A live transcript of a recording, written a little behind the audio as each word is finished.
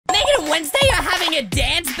Wednesday are having a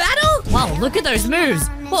dance battle? Wow, look at those moves.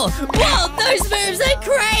 Whoa, those moves are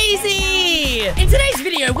crazy! In today's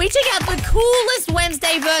video, we check out the coolest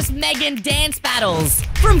Wednesday vs. M3GAN dance battles.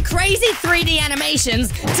 From crazy 3D animations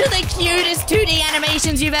to the cutest 2D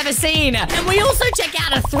animations you've ever seen. And we also check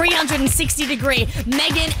out a 360-degree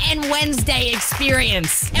M3GAN and Wednesday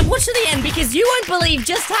experience. And watch to the end because you won't believe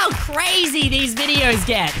just how crazy these videos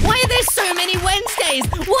get. Why are there so many Wednesdays?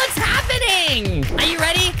 What's happening? Are you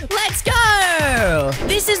ready? Let's go!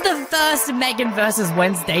 This is the first M3GAN vs.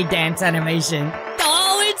 Wednesday dance animation.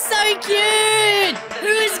 Oh, it's so cute!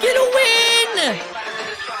 Who's gonna win?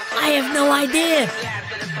 I have no idea.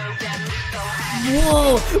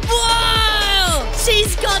 Whoa! Whoa!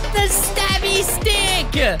 She's got the stabby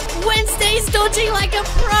stick! Wednesday's dodging like a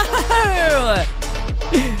pro!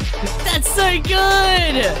 That's so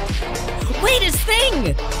good! Wait, it's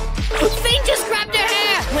Thing! Thing just grabbed her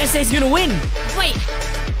hair! Wednesday's gonna win! Wait!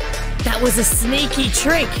 That was a sneaky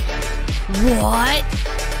trick! What?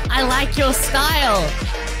 I like your style!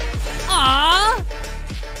 Aww!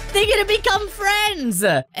 They're gonna become friends!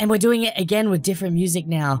 And we're doing it again with different music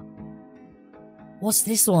now. What's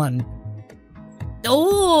this one?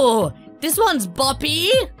 Oh, this one's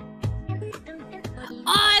boppy. Oh,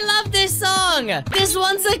 I love this song. This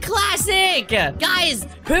one's a classic. Guys,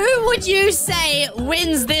 who would you say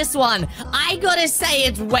wins this one? I gotta say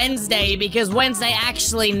it's Wednesday because Wednesday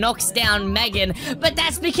actually knocks down M3GAN, but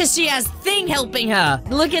that's because she has Thing helping her.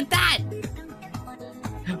 Look at that.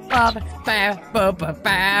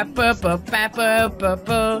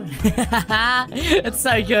 It's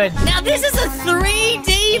so good. Now this is a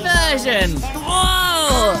 3D version.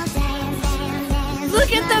 Whoa!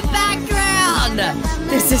 Look at the background.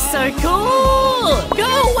 This is so cool.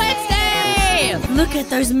 Go Wednesday! Look at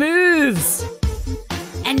those moves.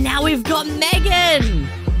 And now we've got M3GAN.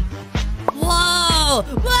 Whoa!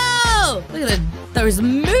 Whoa! Look at those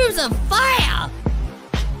moves of fire.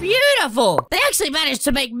 Beautiful! They actually managed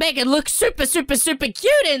to make M3GAN look super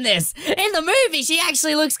cute in this. In the movie, she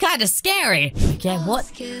actually looks kind of scary. Okay,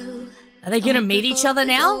 what? Are they gonna meet each other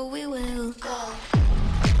now?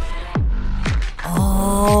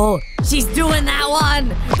 Oh, she's doing that one!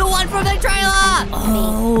 The one from the trailer!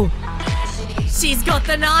 Oh, she's got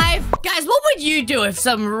the knife! Guys, what would you do if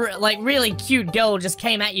some, really cute girl just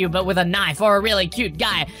came at you but with a knife, or a really cute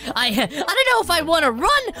guy? I don't know if I'd want to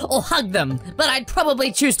run or hug them, but I'd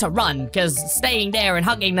probably choose to run, because staying there and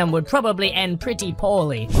hugging them would probably end pretty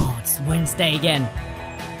poorly. Oh, it's Wednesday again.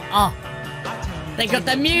 Oh, they got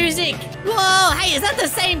the music! Whoa, hey, is that the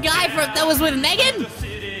same guy that was with M3GAN?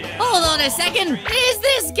 Hold on a second. Is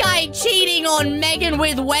this guy cheating on M3GAN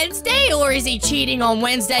with Wednesday, or is he cheating on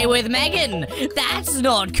Wednesday with M3GAN? That's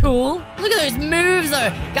not cool. Look at those moves,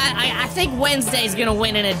 though. Guy, I think Wednesday's gonna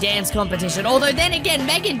win in a dance competition. Although, then again,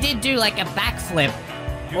 M3GAN did do like a backflip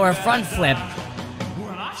or a front flip.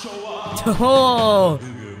 Oh,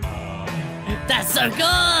 that's so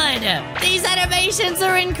good! These animations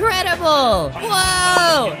are incredible!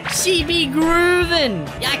 Whoa! She be groovin'!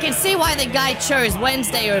 Yeah, I can see why the guy chose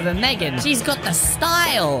Wednesday over M3GAN. She's got the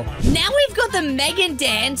style. Now we've got the M3GAN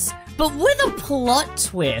dance, but with a plot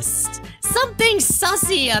twist. Something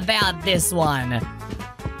sussy about this one.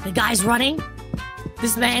 The guy's running.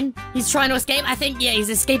 This man, he's trying to escape. I think, yeah, he's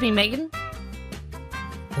escaping M3GAN.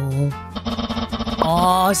 Oh.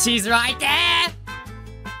 Oh, she's right there!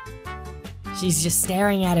 She's just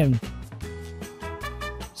staring at him.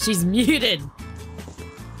 She's muted.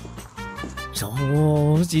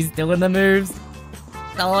 Oh, she's doing the moves.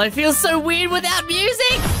 Oh, it feels so weird without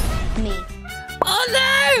music. Me. Oh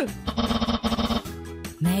no!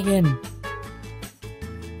 M3GAN.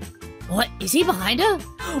 What? Is he behind her?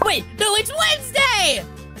 Wait, no, it's Wednesday!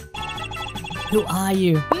 Who are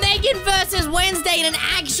you? M3GAN versus Wednesday in an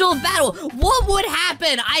actual battle. What would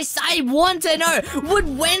happen? I want to know.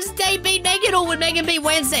 Would Wednesday beat M3GAN or would M3GAN beat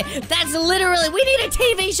Wednesday? That's literally, we need a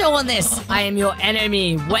TV show on this. I am your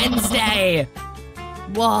enemy, Wednesday.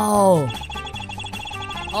 Whoa.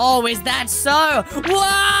 Oh, is that so?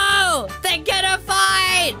 Whoa! They're gonna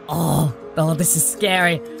fight! Oh, this is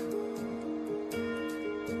scary.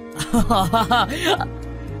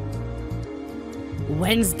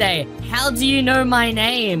 Wednesday, how do you know my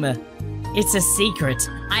name? It's a secret.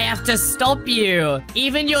 I have to stop you.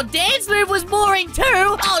 Even your dance move was boring too.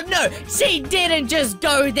 Oh no, she didn't just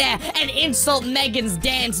go there and insult M3GAN's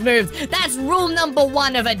dance moves. That's rule number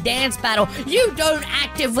 1 of a dance battle. You don't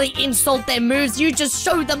actively insult their moves. You just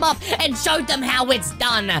show them up and show them how it's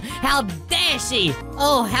done. How dare she?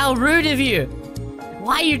 Oh, how rude of you.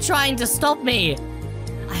 Why are you trying to stop me?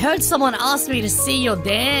 I heard someone ask me to see your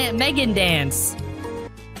M3GAN dance.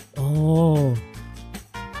 Oh.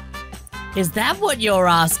 Is that what you're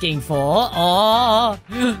asking for? Oh.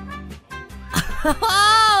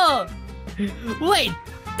 Oh! Wait,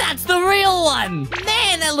 that's the real one!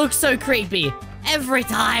 Man, that looks so creepy. Every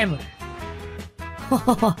time.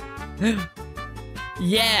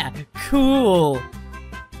 Yeah, cool.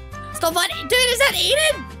 Stop fighting. Dude, is that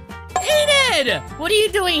Eden? Eden! What are you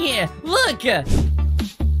doing here? Look!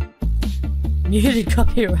 Muted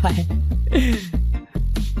copyright.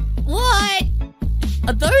 What?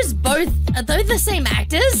 Are those the same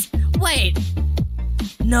actors? Wait.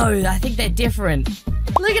 No, I think they're different.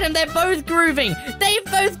 Look at them, they're both grooving. They've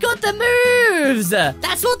both got the moves.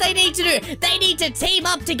 That's what they need to do. They need to team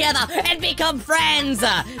up together and become friends.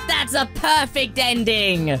 That's a perfect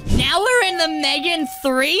ending. Now we're in the M3GAN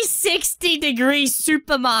 360-degree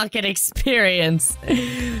supermarket experience.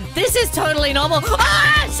 This is totally normal.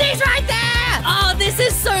 Ah, she's right there. Oh, this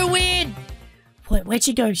is so weird. Wait, where'd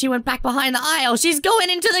she go? She went back behind the aisle. She's going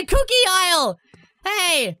into the cookie aisle.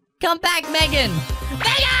 Hey, come back, M3GAN.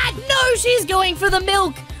 M3GAN! No, she's going for the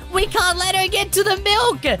milk. We can't let her get to the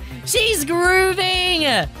milk. She's grooving.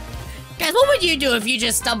 Guys, what would you do if you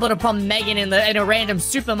just stumbled upon M3GAN in a random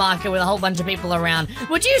supermarket with a whole bunch of people around?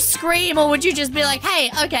 Would you scream or would you just be like,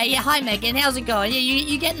 hey, okay, yeah, hi, M3GAN, how's it going? Yeah,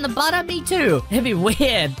 you getting the butter? Me too. It'd be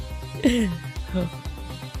weird.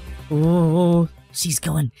 Ooh. She's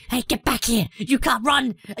going, hey, get back here. You can't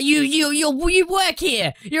run. You work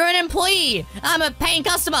here. You're an employee. I'm a paying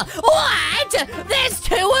customer. What? There's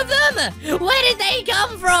two of them? Where did they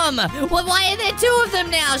come from? Why are there two of them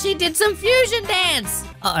now? She did some fusion dance.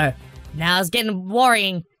 Uh-oh. Now it's getting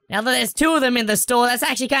worrying. Now that there's two of them in the store, that's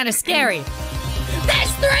actually kind of scary.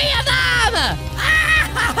 There's three of them!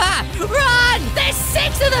 Ah! Run! There's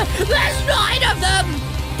 6 of them! There's 9 of them!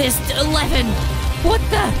 There's 11. What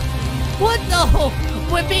the? What the?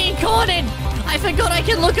 We're being cornered! I forgot I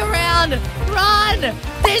can look around! Run!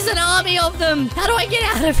 There's an army of them! How do I get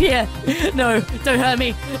out of here? No, don't hurt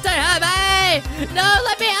me! Don't hurt me! No,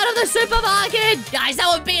 let me out of the supermarket! Guys,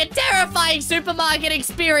 that would be a terrifying supermarket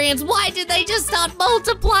experience! Why did they just start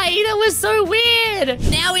multiplying? That was so weird!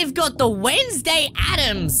 Now we've got the Wednesday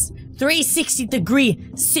Addams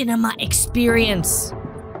 360-degree cinema experience.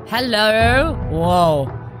 Hello?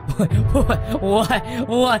 Whoa. What?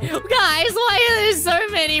 Guys, why are there so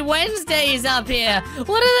many Wednesdays up here?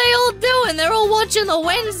 What are they all doing? They're all watching the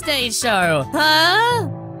Wednesday show. Huh?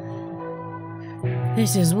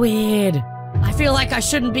 This is weird. I feel like I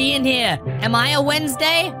shouldn't be in here. Am I a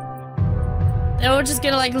Wednesday? They're all just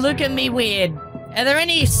gonna like look at me weird. Are there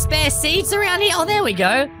any spare seats around here? Oh, there we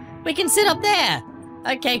go. We can sit up there.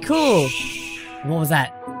 Okay, cool. What was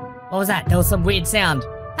that? What was that? There was some weird sound.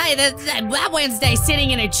 Hey, that Wednesday's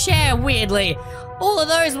sitting in a chair weirdly. All of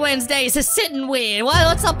those Wednesdays are sitting weird.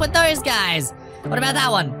 What's up with those guys? What about that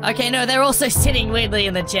one? Okay, no, they're also sitting weirdly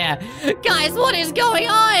in the chair. Guys, what is going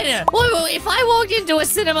on? If I walked into a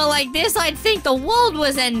cinema like this, I'd think the world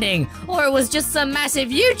was ending. Or it was just some massive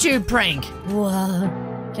YouTube prank. Whoa.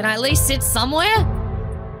 Can I at least sit somewhere?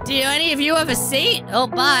 Do any of you have a seat? Oh,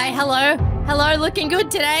 bye. Hello. Hello, looking good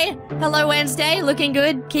today. Hello, Wednesday. Looking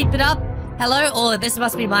good. Keep it up. Hello? Oh, this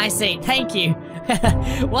must be my seat. Thank you.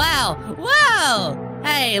 Wow. Wow.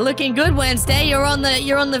 Hey, looking good, Wednesday. You're on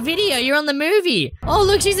the video. You're on the movie. Oh,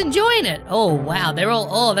 look, she's enjoying it. Oh, wow. They're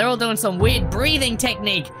all doing some weird breathing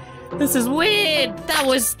technique. This is weird. That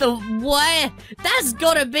was the what? That's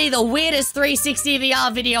gotta be the weirdest 360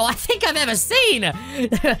 VR video I think I've ever seen.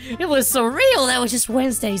 It was surreal. There were just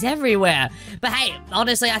Wednesdays everywhere. But hey,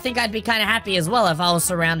 honestly, I think I'd be kind of happy as well if I was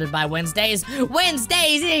surrounded by Wednesdays.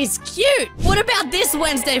 Wednesdays is cute. What about this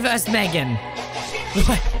Wednesday versus M3GAN?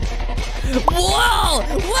 Whoa!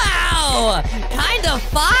 Wow! Kind of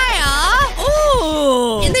fire!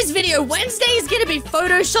 Ooh! In this video, Wednesday is gonna be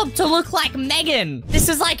photoshopped to look like M3GAN. This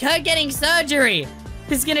is like her getting surgery.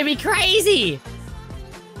 This is gonna be crazy.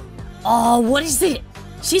 Oh, what is it?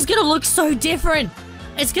 She's gonna look so different.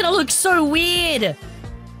 It's gonna look so weird.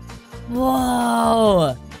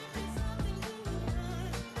 Whoa!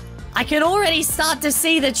 I can already start to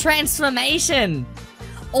see the transformation.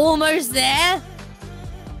 Almost there.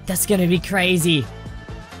 That's gonna be crazy.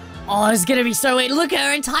 Oh, it's gonna be so weird. Look,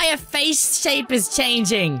 her entire face shape is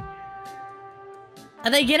changing. Are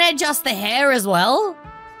they gonna adjust the hair as well?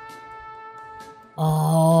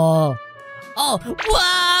 Oh. Oh,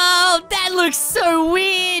 whoa! That looks so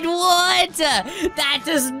weird. What? That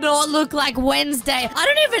does not look like Wednesday. I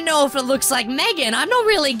don't even know if it looks like M3GAN. I'm not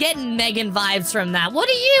really getting M3GAN vibes from that. What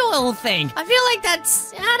do you all think? I feel like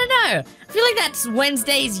that's, I don't know. I feel like that's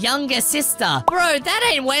Wednesday's younger sister. Bro,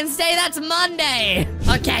 that ain't Wednesday, that's Monday.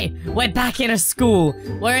 Okay, we're back in a school.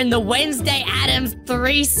 We're in the Wednesday Addams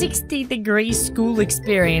 360-degree school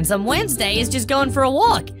experience, and Wednesday is just going for a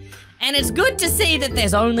walk. And it's good to see that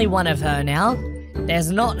there's only one of her now.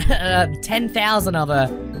 There's not 10,000 of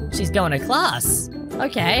her. She's going to class.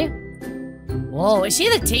 Okay. Whoa, is she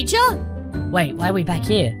the teacher? Wait, why are we back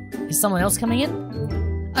here? Is someone else coming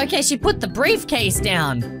in? Okay, she put the briefcase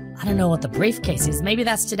down. I don't know what the briefcase is. Maybe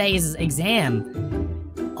that's today's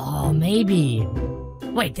exam. Oh, maybe.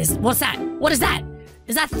 Wait, what's that? What is that?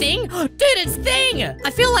 Is that Thing? Dude, it's Thing!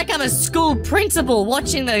 I feel like I'm a school principal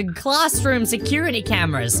watching the classroom security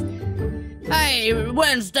cameras. Hey,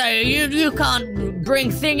 Wednesday, you can't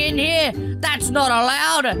bring Thing in here. That's not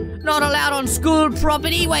allowed. Not allowed on school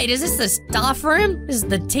property. Wait, is this the staff room? This is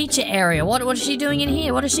the teacher area. What is she doing in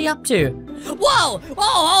here? What is she up to? Whoa!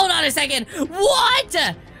 Oh, hold on a second.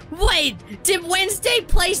 What? Wait, did Wednesday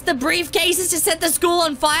place the briefcases to set the school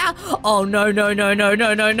on fire? Oh, no, no, no, no,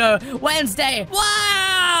 no, no, no. Wednesday.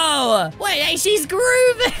 Wow! Wait, hey, she's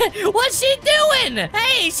grooving. What's she doing?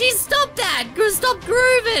 Hey, she stopped that. Stop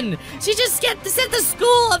grooving. She just set the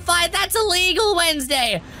school on fire. That's illegal,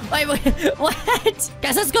 Wednesday. Wait, what?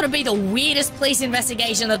 Guys, that's gotta be the weirdest police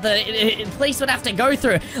investigation that the police would have to go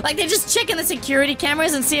through. Like, they're just checking the security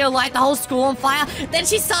cameras and see her light the whole school on fire. Then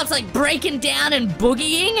she starts, like, breaking down and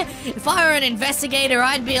boogieing. If I were an investigator,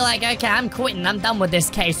 I'd be like, okay, I'm quitting. I'm done with this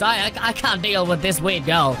case. I can't deal with this weird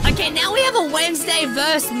girl. Okay, now we have a Wednesday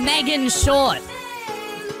versus M3GAN short.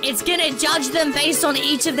 It's gonna judge them based on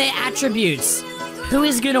each of their attributes. Who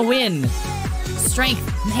is gonna win? Strength,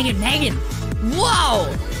 M3GAN.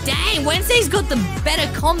 Whoa! Dang, Wednesday's got the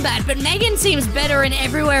better combat, but M3GAN seems better in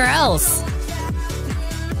everywhere else.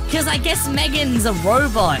 Because I guess M3GAN's a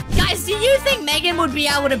robot. Guys, do you think M3GAN would be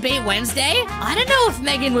able to beat Wednesday? I don't know if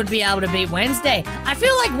M3GAN would be able to beat Wednesday. I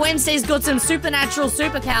feel like Wednesday's got some supernatural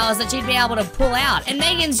superpowers that she'd be able to pull out. And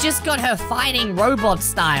M3GAN's just got her fighting robot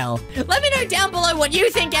style. Let me know down below what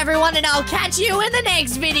you think, everyone, and I'll catch you in the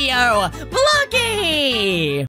next video. Blocking!